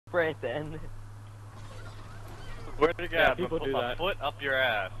right then. Where to go? Yeah, people do A that. foot up your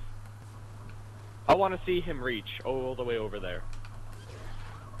ass. I want to see him reach all the way over there.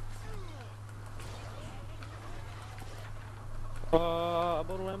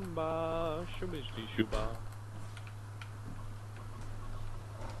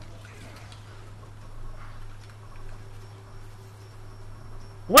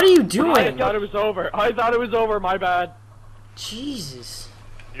 What are you I doing? thought it was over. I thought it was over. My bad. Jesus.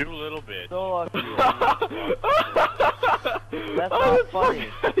 You little bitch. So lucky. That's Oh, not funny.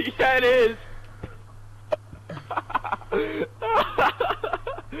 Yeah, it is.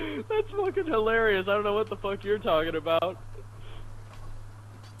 That's fucking hilarious. I don't know what the fuck you're talking about.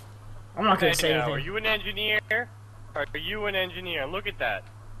 I'm not gonna Hey, say now, anything. are you an engineer? Are you an engineer? Look at that.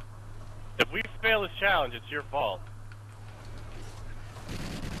 If we fail this challenge, it's your fault.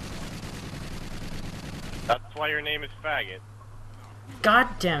 That's why your name is Faggot. God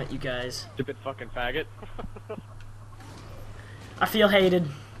damn it, you guys. Stupid fucking faggot. I feel hated.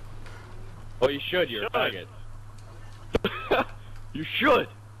 Well, you should. You're Should. a faggot. You should.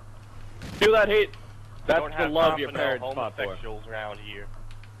 Feel that hate. That's Don't the have love time your for no parents fought for. homosexuals around here.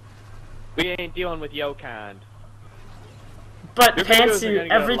 We ain't dealing with yo kind. But Your videos are Fancy, gonna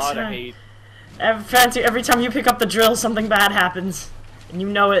get every a lot of time, hate. Fancy, every time you pick up the drill, something bad happens, and you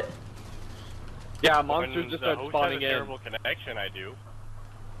know it. Yeah, monsters When just the start host spawning has a in. terrible connection, I do.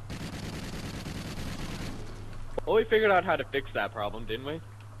 Well, we figured out how to fix that problem, didn't we?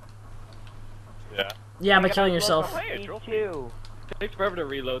 Yeah. Yeah, by killing yourself. Hey, a Me trophy. too. It takes forever to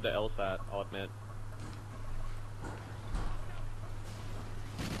reload the LSAT, I'll admit.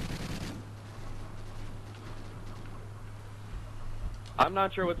 I'm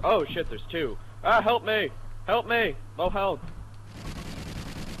not sure what. Oh shit, there's two. Ah, help me! Help me! Low health.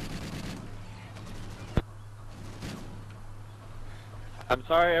 I'm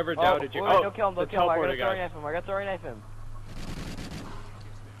sorry I ever doubted you. Wait, Oh, don't kill him, the don't kill him. I got a teleporter throwing guy. knife him. I got a throwing knife him.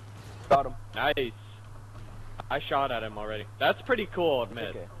 Got him. Nice. I shot at him already. That's pretty cool, I'll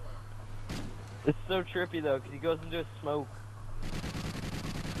admit. Okay. It's so trippy though, because he goes into a smoke.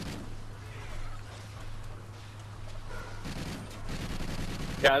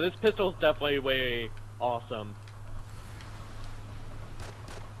 Yeah, this pistol's definitely way awesome.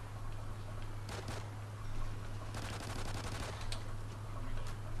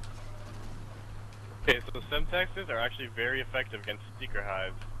 Okay, so Semtexes are actually very effective against seeker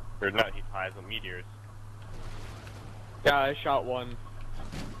hives. Or not hives, but meteors. Yeah, I shot one.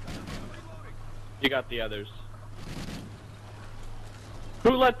 You got the others.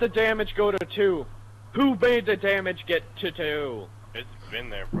 Who let the damage go to 2? Who made the damage get to 2? It's been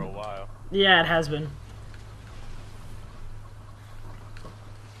there for a while. Yeah, it has been.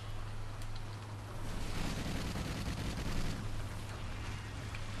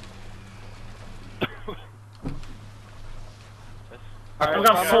 Alright, I've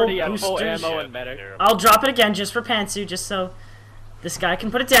got I'm full already at full boosters. ammo Yeah, and medic. terrible. I'll drop it again just for Pantsu, just so this guy can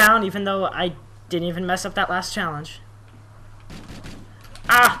put it down, even though I didn't even mess up that last challenge.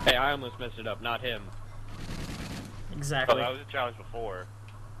 Ah! Hey, I almost messed it up, not him. Oh, Exactly. that was a challenge before.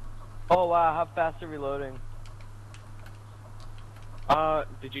 Oh wow, how fast are reloading?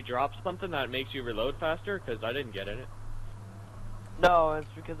 Did you drop something that makes you reload faster? Because I didn't get it. No, it's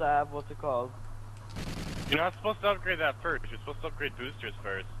because I have what's it called? You're not supposed to upgrade that first. You're supposed to upgrade boosters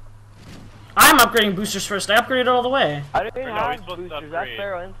first. I'm upgrading boosters first. I upgraded all the way. I don't even No, he's have supposed to boosters, that's upgrade.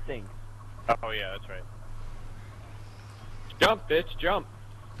 Feral Instinct. Oh yeah, that's right. Jump, bitch, jump!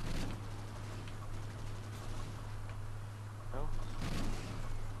 No?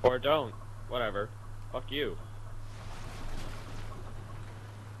 Or don't. Whatever. Fuck you.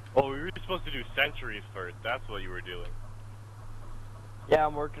 Oh, we were supposed to do centuries first. That's what you were doing. Yeah,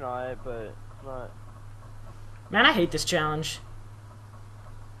 I'm working on it, but it's not. Man, I hate this challenge.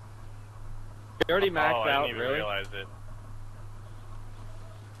 You already maxed oh, I out, didn't even really? realize it.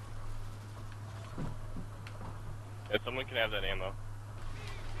 Yeah, someone can have that ammo.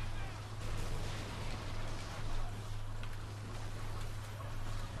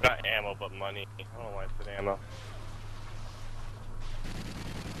 Not ammo, but money. I don't know why I said ammo.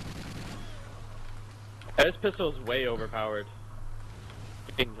 Yeah, this pistol's way overpowered.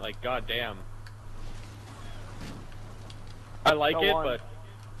 Fucking, like, goddamn. I like No it, one. but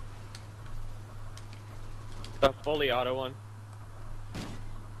the fully auto one.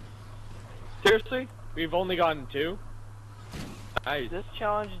 Seriously? We've only gotten 2? Nice. This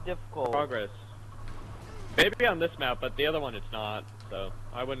challenge is difficult. Progress. Maybe on this map, but the other one it's not, so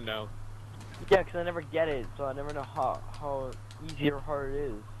I wouldn't know. Yeah, because I never get it, so I never know how easy or hard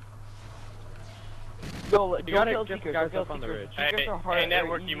it is. Go You gotta kill get Seekers, guys go kill up on the Seekers. ridge. Seekers Hey, are hard, hey,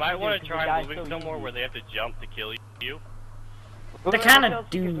 Network, easy you might to want do to 'cause they try die moving so somewhere easy. where they have to jump to kill you. Go They kill kinda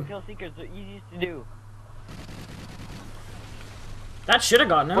Seekers, do. Go kill Seekers, they're easiest to do. That should have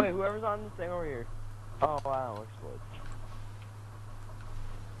gotten him. Wait, whoever's on this thing over here. Oh wow, explode.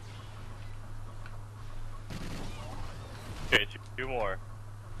 Okay, two more.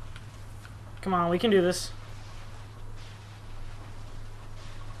 Come on, we can do this.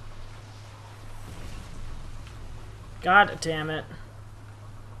 God damn it.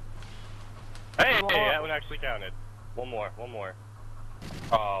 Hey, Come hey, on. that one actually counted. One more.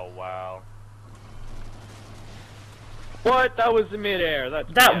 Oh, wow. What? That was in midair.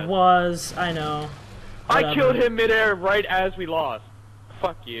 That's That BS. was, I know. I Whatever. killed him midair right as we lost.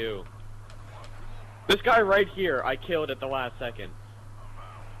 Fuck you. This guy right here, I killed at the last second.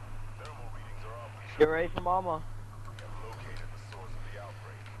 Get ready for mama.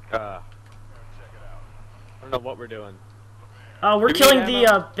 I don't know what we're doing. Oh, we're Do we killing need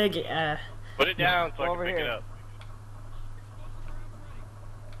the, ammo? big, Put it down so I can Over pick it here. up.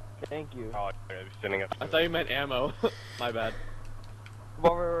 Thank you. Oh, I'm standing up. I thought you meant ammo. My bad.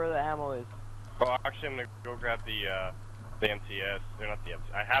 Come over where the ammo is. Oh, actually, I'm gonna go grab the MTS. They're not the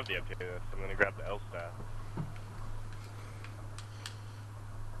MTS. I have the MTS. I'm gonna grab the L-Stat.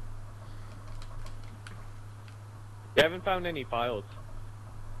 You haven't found any files.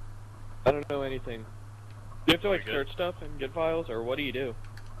 I don't know anything. Do you have to like Pretty good. search stuff and get files, or what do you do?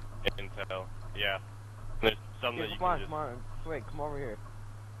 Intel. Yeah. There's some that you Come on, can come on. Wait, come over here.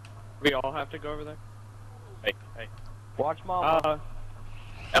 We all have to go over there? just... Hey. Watch mama.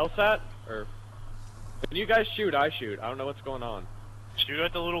 LSAT? Or... When you guys shoot, I shoot. I don't know what's going on. Shoot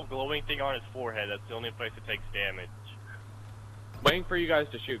at the little glowing thing on his forehead. That's the only place it takes damage. Waiting for you guys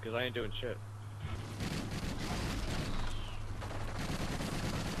to shoot, because I ain't doing shit.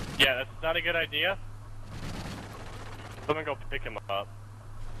 Yeah, that's not a good idea. Someone go pick him up.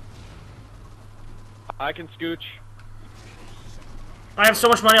 I can scooch. I have so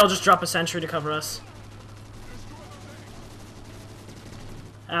much money, I'll just drop a sentry to cover us.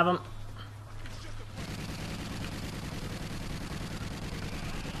 Have him.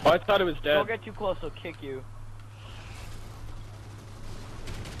 Oh, I thought it was dead. Don't get too close, he'll kick you.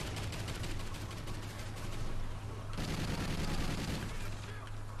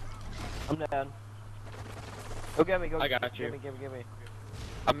 I'm dead. Go get me, go I got get you. me, get me.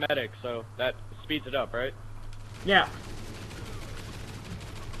 I'm medic, so that speeds it up, right? Yeah.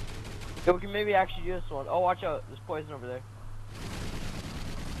 Yeah, we can maybe actually do this one. Oh, watch out, there's poison over there.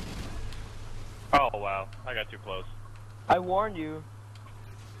 Oh, wow. I got too close. I warned you.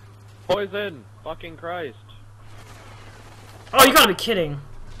 Poison! Fucking Christ. Oh, you gotta be kidding.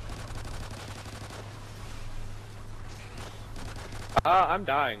 I'm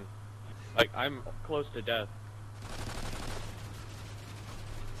dying. Like, I'm close to death.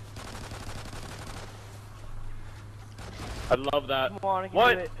 I love that. Come on, I can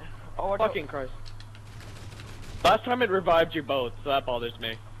What? do it. Oh, watch Fucking Christ. Last time it revived you both, so that bothers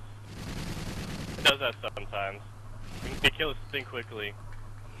me. It does that sometimes. We need to kill this thing quickly.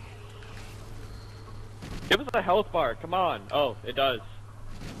 Give us a health bar, come on. Oh, it does.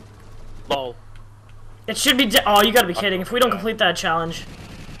 Lol. It should be oh, you gotta be kidding. If we don't complete that challenge.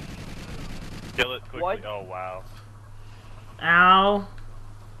 Kill it quickly. What? Oh, wow. Ow.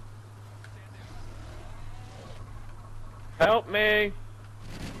 Help me!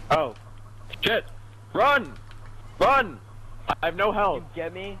 Oh. Shit! Run! Run! I have no You health.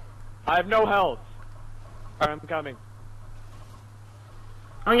 get me? I have no health. Alright, I'm coming.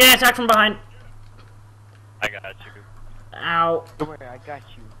 I'm getting attacked from behind. I got you. Ow. Don't worry, I got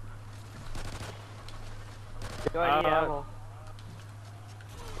you. Do I need ammo?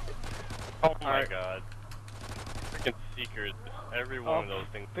 Oh my Alright. god. Freaking Seekers. Every one of those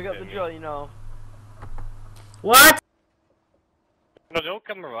things. Pick up the hit me. drill, you know. What? No, don't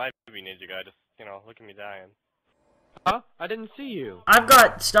come revive me, Ninja guy. Just, you know, look at me dying. Huh? I didn't see you. I've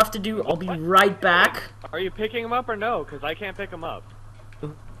got stuff to do. I'll be right back. Are you picking him up or no? Because I can't pick him up.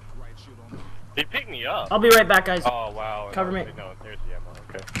 They picked me up. I'll be right back, guys. Oh, wow. Cover me. No, there's the ammo.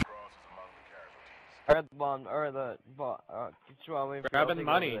 Okay. I got the bomb, or the bomb. Grabbing the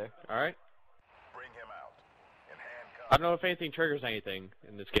money. Alright? I don't know if anything triggers anything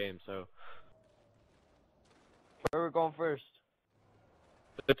in this game, so... Where are we going first?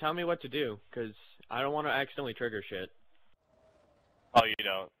 So tell me what to do, because I don't want to accidentally trigger shit. Oh, you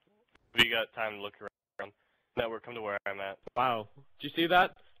don't. We got time to look around. Network, come to where I'm at. Wow. Did you see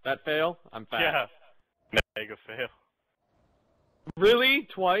that? That fail? I'm fat. Yeah. Mega fail. Really?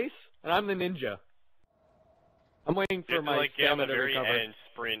 Twice? And I'm the ninja. I'm waiting You for have to, my like, get on the stamina to very recover. end,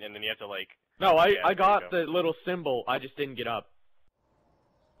 sprint, and then you have to, like, No, Yeah, I there got you the little symbol, I just didn't get up.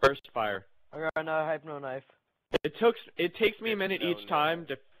 First fire. I got another hypno knife. It takes me a minute each time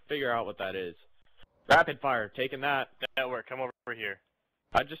to figure out what that is. Rapid fire, taking that. Network, come over here.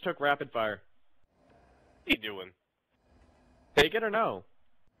 I just took rapid fire. What are you doing? Take it or no?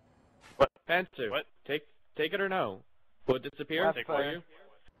 What? Pantsu. What? Take it or no? Will it disappear Rapid for fire. you?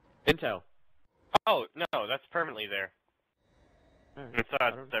 Intel. Oh, no, that's permanently there. Alright. Inside,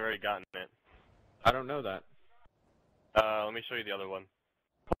 I've already gotten it. I don't know that. Let me show you the other one.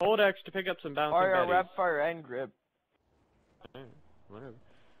 Hold X to pick up some bouncing Fire, betties. rapid fire, and grip. Alright, whatever.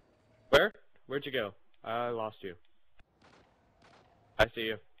 Where? Where'd you go? I lost you. I see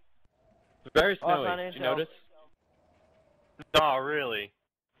you. It's very Oh, I snowy. found Did you intel. notice? No, really.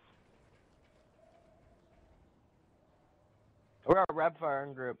 We got rapid fire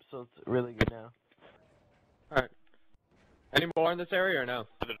and grip, so it's really good now. Alright. Any more in this area or no?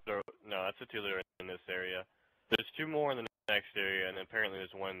 No, that's the two that are in this area. There's two more in the next area, and apparently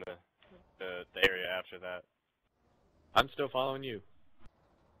there's one in the area after that. I'm still following you.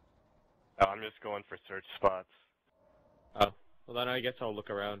 Oh, I'm just going for search spots. Oh. Well then I guess I'll look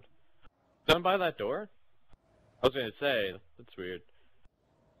around. Done by that door? I was gonna say, that's weird.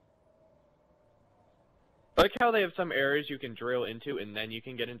 I like how they have some areas you can drill into and then you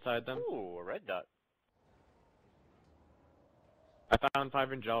can get inside them. Ooh, a red dot. I found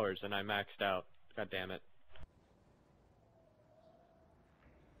 $500 and I maxed out. God damn it.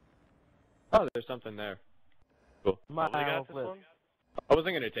 Oh, there's something there. Cool. My What we got this flip. one? I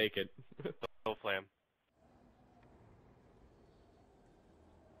wasn't gonna take it. No flame.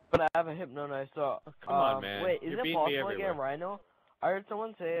 But I have a hypno knife, so. Come on, man. Wait, is You're it beating me possible to get a everywhere. rhino? I heard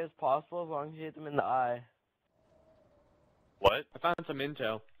someone say it's possible as long as you hit them in the eye. What? I found some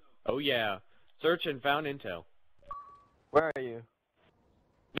intel. Oh yeah. Search and found intel. Where are you?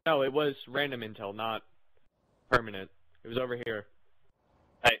 No, it was random intel, not permanent. It was over here.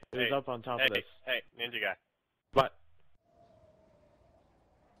 Hey, It was up on top of this. Hey, ninja guy. What?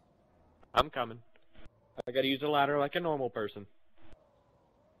 I'm coming. I gotta use a ladder like a normal person.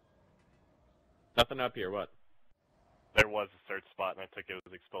 Nothing up here, what? There was a search spot, and I took it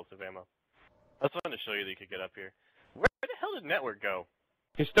with explosive ammo. I just wanted to show you that you could get up here. Where the hell did Network go?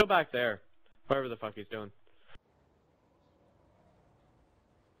 He's still back there. Whatever the fuck he's doing.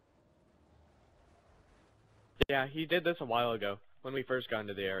 Yeah, he did this a while ago, when we first got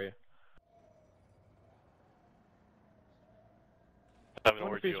into the area. I have an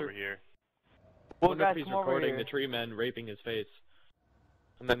Wonder if orgy he's over here. I Well, wonder if guys, he's come over recording here. the tree men raping his face.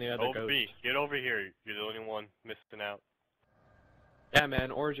 And then the other OB, ghost. get over here. You're the only one missing out. Yeah,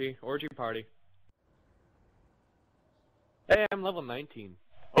 man, orgy party. Hey, I'm level 19.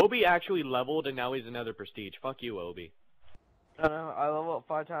 Obi actually leveled and now he's another prestige. Fuck you, Obi. I don't know, I level up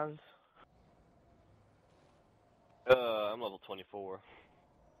 5 times. I'm level 24.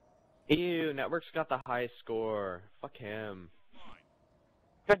 Ew, Network's got the highest score. Fuck him.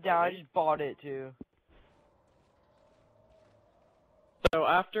 God damn, I just bought it too. So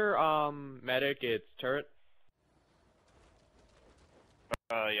after, medic, it's turret.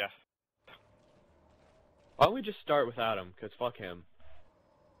 Yeah. Why don't we just start without him? Cause fuck him.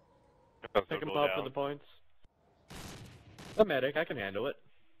 So Pick him go up down. for the points. The medic, I can handle it.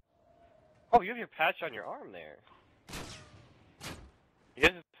 Oh, you have your patch on your arm there.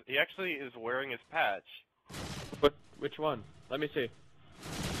 He actually is wearing his patch. Which one? Let me see.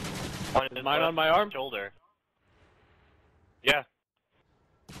 On Is his mine left on my arm? shoulder. Yeah.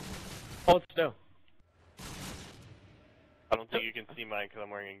 Hold still. I don't think you can see mine because I'm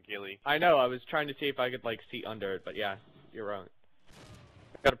wearing a ghillie. I know, I was trying to see if I could, like, see under it, but yeah, you're wrong.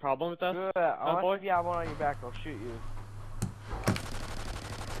 Got a problem with that? Good. I boy? want if you have one on your back, I'll shoot you.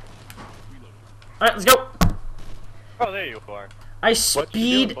 Alright, let's go. Oh, there you are. I What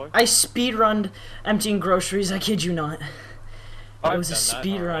you doing, boy? speed runned emptying groceries, I kid you not. Oh, It was a I've done that.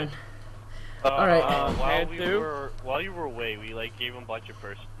 speed run. Alright. Alright. While you were away, we like gave him a bunch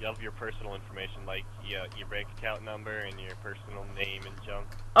of your personal information, like your bank account number and your personal name and junk.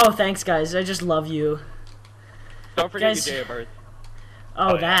 Oh, thanks, guys. I just love you. Don't forget Guys- your day of birth. Oh,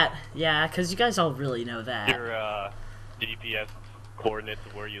 Oh, yeah. that. Yeah, because you guys all really know that. Your GPS coordinates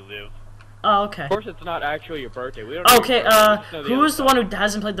of where you live. Oh, okay. Of course, it's not actually your birthday. We don't know Okay, your birthday, we just know who other is the stuff. one who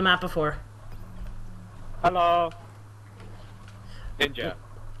hasn't played the map before? Hello. Ninja.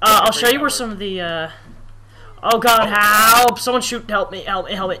 I'll show you where some of the, Oh god, help! Someone shoot, help me, help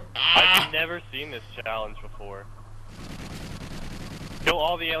me, help me. Ah. I've never seen this challenge before. Kill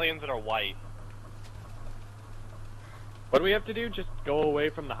all the aliens that are white. What do we have to do? Just go away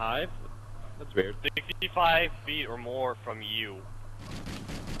from the hive? That's weird. 65 feet or more from you.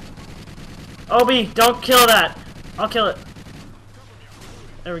 Obi, don't kill that. I'll kill it.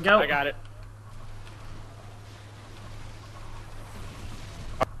 There we go. I got it.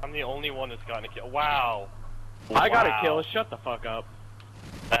 I'm the only one that's gotten a kill. Wow. I got a Wow. kill. Shut the fuck up.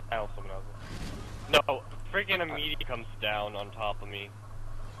 Now someone else. No, freaking immediate comes down on top of me.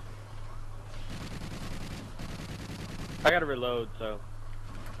 I gotta reload, so.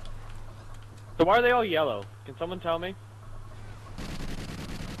 So why are they all yellow? Can someone tell me?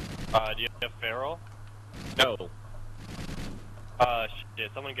 Do you have Feral? No.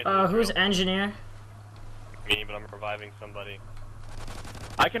 Shit, someone get Who's drill. engineer? Me, but I'm reviving somebody.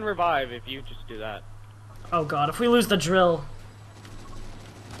 I can revive if you just do that. Oh god, if we lose the drill.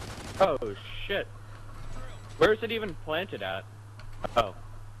 Oh shit. Where is it even planted at? Oh.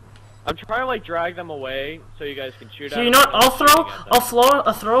 I'm trying to like drag them away so you guys can shoot at So you them know what? without shooting at them.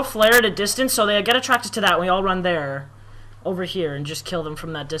 I'll throw a flare at a distance so they get attracted to that. And we all run there, over here, and just kill them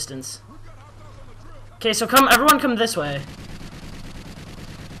from that distance. Okay, so everyone come this way.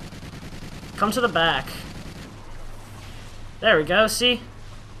 Come to the back. There we go. See?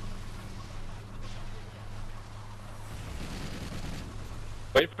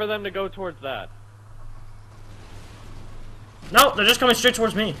 Wait for them to go towards that. No, they're just coming straight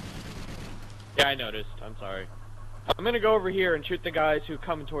towards me. Yeah, I noticed. I'm sorry. I'm gonna go over here and shoot the guys who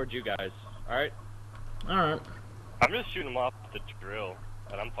come towards you guys. Alright? Alright. I'm just shooting them off the drill,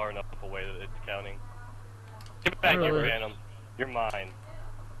 and I'm far enough away that it's counting. Get back here, Alright. Phantom. You're mine.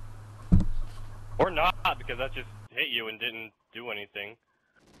 Or not, because that just hit you and didn't do anything.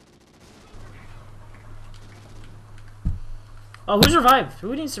 Oh, who's revived?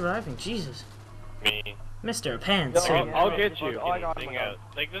 Who needs reviving? Jesus. Me. Mr. Pants. No, I'll get you. Oh, I got Thing him. out.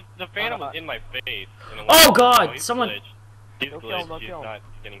 Like, the Phantom was in my face. And it Oh, went, God, he's someone- glitched. He's Don't kill glitched. him, don't He's kill him. not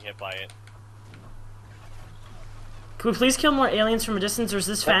getting hit by it. Can we please kill more aliens from a distance, or is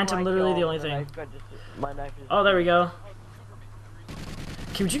this Phantom literally the only thing? My knife is... Oh, there we go.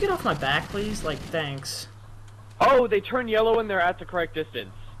 Okay, would you get off my back, please? Like, thanks. Oh, they turn yellow when they're at the correct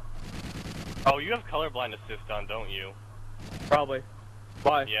distance. Oh, you have colorblind assist on, don't you? Probably.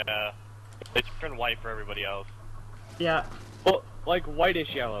 Why? Yeah. They turn white for everybody else. Yeah. Well, like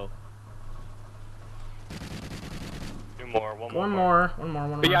whitish yellow. Two more, one One more.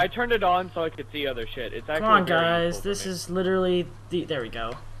 more. But yeah, I turned it on so I could see other shit. It's actually Come on, very guys. useful for This me. is literally the... There we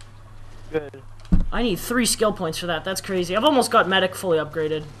go. Good. I need 3 skill points for that. That's crazy. I've almost got medic fully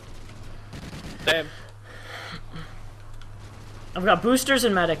upgraded. Same. I've got boosters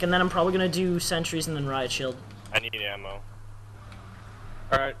and medic, and then I'm probably gonna do sentries and then riot shield. I need ammo.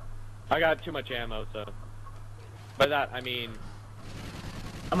 Alright. I got too much ammo, so. By that, I mean,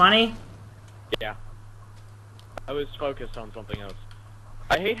 Amani? yeah. I was focused on something else.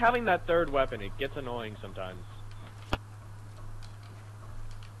 I hate having that third weapon. It gets annoying sometimes.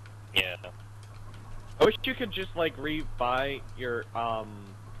 Yeah. I wish you could just, like, rebuy your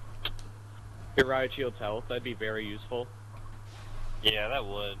riot shield's health. That'd be very useful. Yeah, that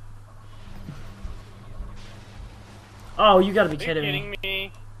would. Oh, you gotta be Are you kidding kidding me.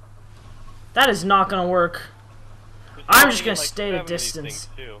 me? That is not gonna work. There's I'm only, just gonna like, stay at a 7 of these distance.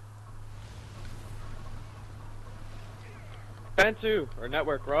 things, too. Fan 2, or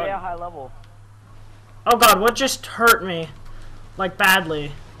network, run. Yeah, high level. Oh god, what just hurt me? Like,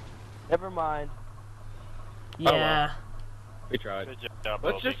 badly. Never mind. well. Yeah. We tried. Good job,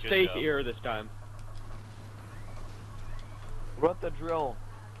 Let's Obi, just good stay job. here this time. What the drill?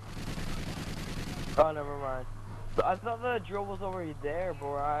 Oh, never mind. But I thought the drill was over there, but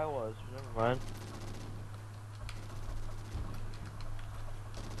where I was. Never mind.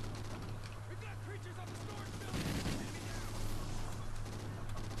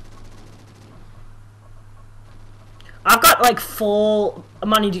 I've got, like, full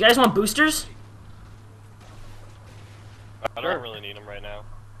money. Do you guys want boosters? I don't really need them right now.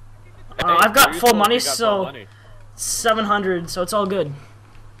 I've got Hey, full useful if money, you got so- full money. 700, so it's all good.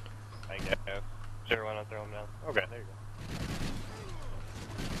 I guess. Sure, why not throw them down? Okay, there you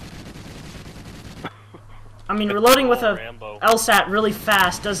go. I mean, reloading with a Rambo. LSAT really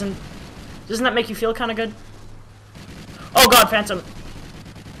fast doesn't that make you feel kind of good? Oh god, Phantom.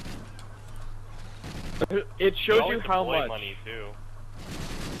 It shows always you how deploy much. money too.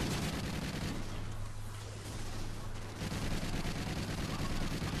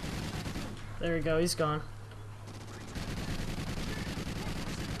 There we go, he's gone.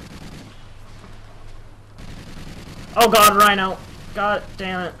 Oh god, Rhino. God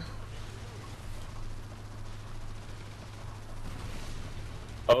damn it.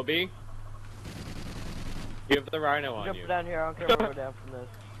 Obi? You have the rhino on Jump you. down here. I don't care where I go down from this.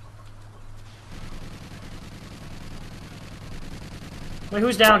 Wait,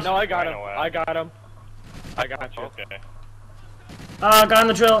 who's down? No, I got him. Rhino out. I got him. I got you. Okay. Guy on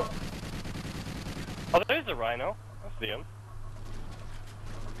the drill. Oh, there's a rhino. I see him.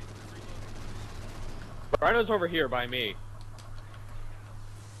 Rhino's over here by me.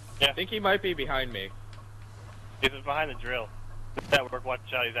 Yeah. I think he might be behind me. He's behind the drill. Network, watch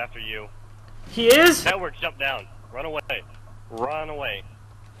out, he's after you. He is? Network, jump down. Run away. Run away.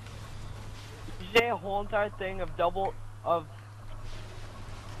 Did you say a whole entire thing of double of?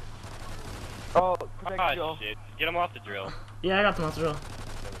 Oh, protect Joe. Shit. Get him off the drill. Yeah, I got them off the drill.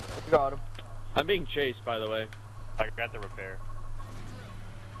 Got him. I'm being chased, by the way. I got the repair.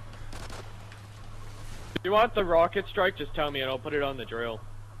 If you want the rocket strike, just tell me and I'll put it on the drill.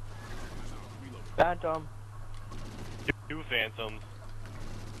 Phantom. Two phantoms.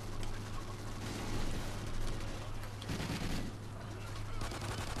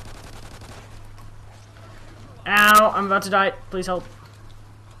 Ow, I'm about to die. Please help.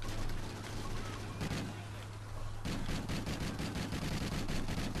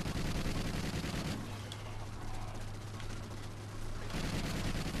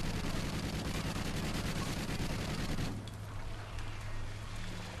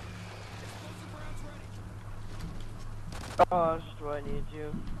 Oh, that's just what I need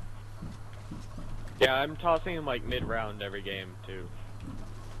to. Yeah, I'm tossing him like mid-round every game, too.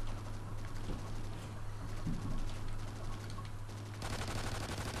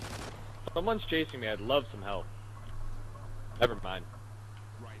 Someone's chasing me, I'd love some help. Never mind.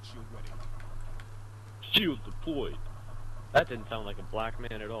 Right, shield ready. Shield deployed. That didn't sound like a black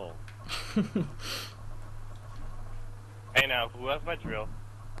man at all. Hey now, who has my drill?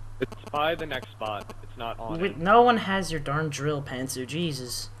 It's by the next spot. It's not on Wait, it. no one has your darn drill, Pantsu.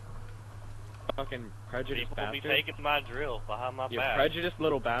 Jesus. Fucking prejudiced People be bastard. taking my drill behind my You back. prejudiced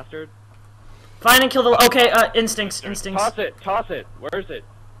little bastard. Find and kill the. Okay, instincts. Instincts. Toss it, toss it. Where is it?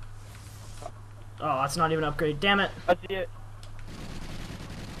 Oh, that's not even an upgrade. Damn it. I see it.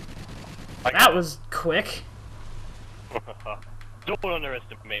 I got That it. was quick. Don't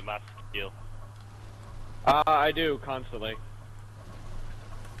underestimate my skill. I do, constantly.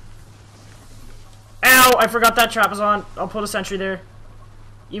 Ow! I forgot that trap was on. I'll put a sentry there.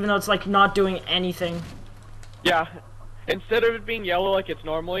 Even though it's like not doing anything. Yeah. Instead of it being yellow like it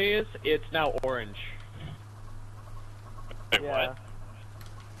normally is, it's now orange. Wait, Yeah. what?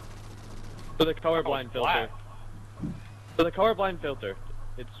 For the colorblind Oh, filter. black. For the colorblind filter.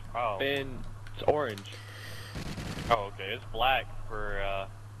 It's Oh. it's orange. Oh, okay. It's black for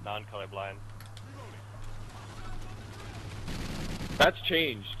non-colorblind. That's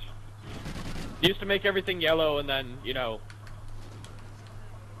changed. It used to make everything yellow and then, you know.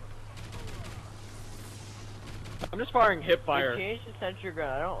 I'm just firing hip They fire. changed the sentry gun.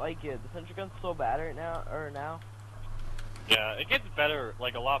 I don't like it. The sentry gun's so bad right now. Now. Yeah, it gets better,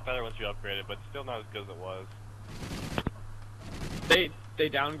 like a lot better once you upgrade it, but still not as good as it was. They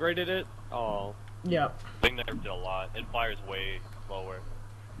downgraded it? Oh. Yep. I think they nerfed it a lot. It fires way slower.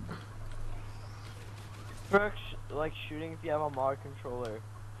 For like shooting, if you have a mod controller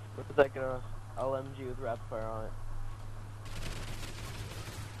with like a LMG with rapid fire on it.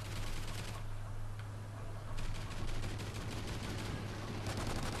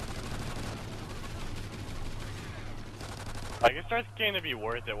 Like, it starts getting to be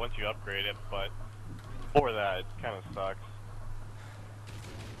worth it once you upgrade it, but before that, it kind of sucks.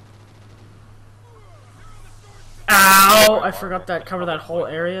 Ow! I forgot that cover that whole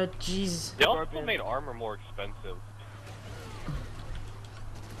area. Jeez. They also Scorpion. made armor more expensive.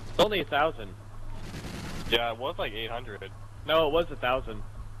 It's only 1,000. Yeah, it was like 800. No, it was 1,000.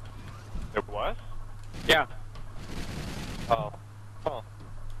 It was? Yeah. Oh. Huh.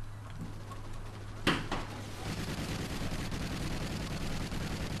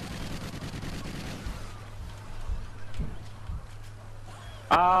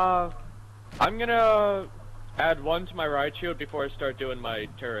 I'm gonna add one to my ride shield before I start doing my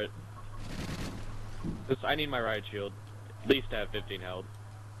turret. Cause I need my ride shield. At least to have 15 health.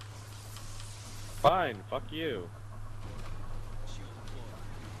 Fine, fuck you.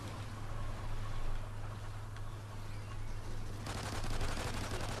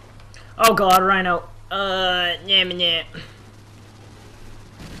 Oh god, Rhino. Yeah.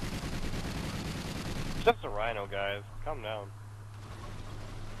 It's just a rhino, guys. Calm down.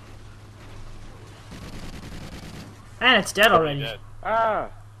 And it's dead already. Dead. Ah!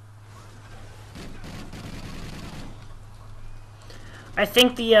 I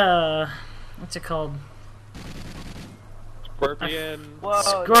think the, what's it called? Scorpion. Whoa,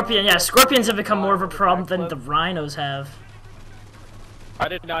 Scorpion, yeah, that's scorpions have become more of a the problem than backflip. the rhinos have. I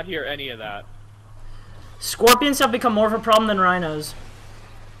did not hear any of that. Scorpions have become more of a problem than rhinos.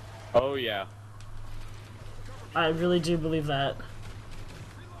 Oh yeah. I really do believe that.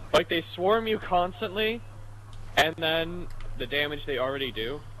 Like, they swarm you constantly, and then the damage they already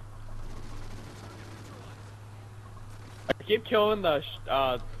do. I keep killing the,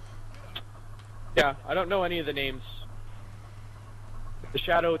 yeah, I don't know any of the names. The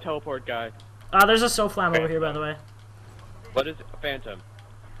Shadow Teleport guy. There's a Soflam over here, by the way. What is it? Phantom.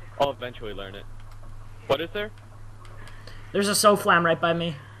 I'll eventually learn it. What is there? There's a Soflam right by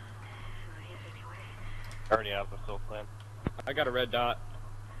me. I already have the soul plan. I got a red dot.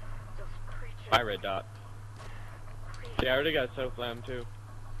 My red dot. Yeah, I already got Soflam too.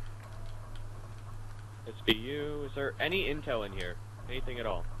 SBU. Is there any intel in here? Anything at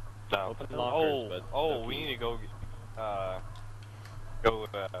all? No. Open lockers, but no we key. need to go to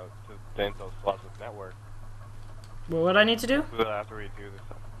the intel slots with network. Well, what I need to do? After we do this.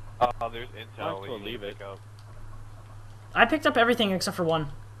 There's intel. Might as well leave it. Up. I picked up everything except for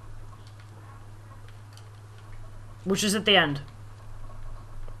one. Which is at the end.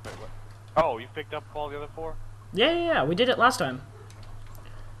 Wait, what? Oh, you picked up all the other 4? Yeah, we did it last time.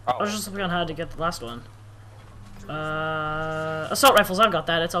 Oh. I was just looking on how to get the last one. Assault rifles, I've got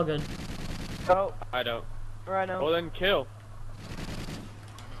that, it's all good. Oh, I don't. Rhino. Well then kill.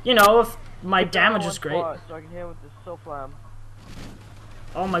 You know, if my Put down damage one is great. spot So I can hit him with this Soflam.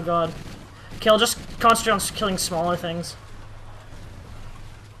 Oh my god. Kill, just concentrate on killing smaller things.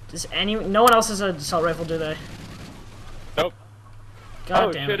 No one else has an assault rifle, do they? Nope. God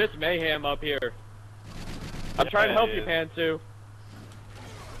Oh damn shit, it. it's mayhem up here. I'm trying to Yeah, help it you, is. Pantsu.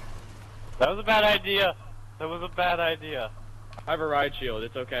 That was a bad idea. That was a bad idea. I have a ride shield,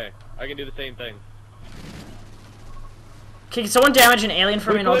 it's okay. I can do the same thing. Okay, can someone damage an alien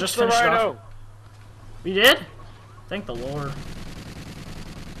for me and I'll Glitch just the finish it off? Rhino. You did? Thank the Lord.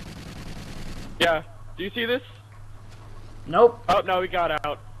 Yeah. Do you see this? Nope. Oh no, he got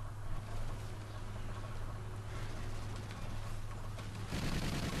out.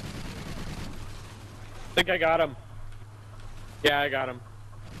 I think I got him. Yeah, I got him.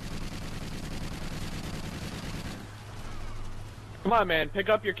 Come on, man, pick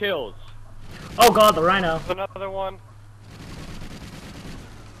up your kills. Oh god, the Rhino. There's another one.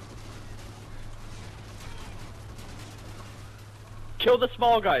 Kill the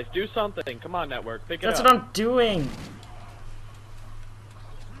small guys. Do something. Come on, network. Pick it That's up. what I'm doing.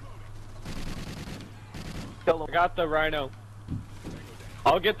 Kill I him. got the Rhino.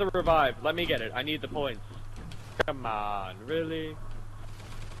 I'll get the revive. Let me get it. I need the points. Come on, really?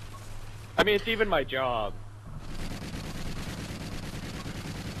 I mean, it's even my job.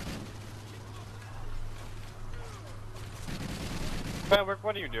 Network,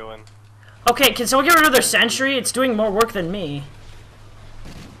 what are you doing? Okay, can someone get rid of their sentry? It's doing more work than me.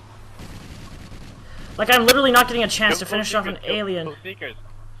 Like, I'm literally not getting a chance to finish off an alien. Seekers.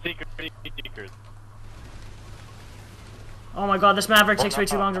 Seekers. Oh my god, this Maverick takes way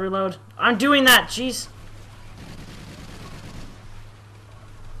too long to reload. I'm doing that, jeez.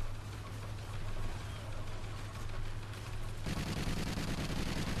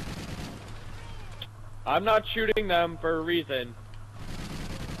 I'm not shooting them for a reason.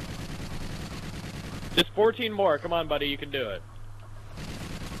 Just 14 more. Come on, buddy. You can do it.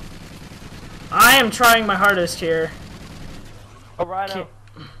 I am trying my hardest here. Oh, Rhino. Okay.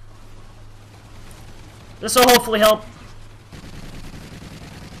 This will hopefully help.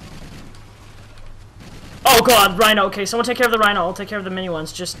 Oh god, Rhino. Okay, someone take care of the Rhino. I'll take care of the mini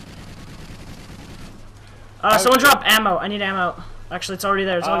ones. Just... someone drop ammo. I need ammo. Actually, it's already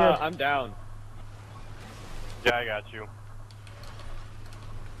there. It's all good. I'm down. Yeah, I got you.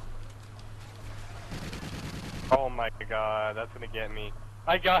 Oh my god, that's gonna get me.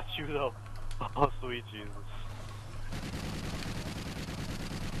 I got you though. Oh sweet Jesus.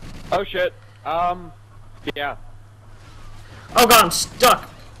 Oh shit. Yeah. Oh god, I'm stuck.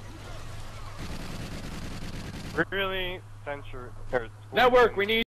 Really? Censure. Network, we need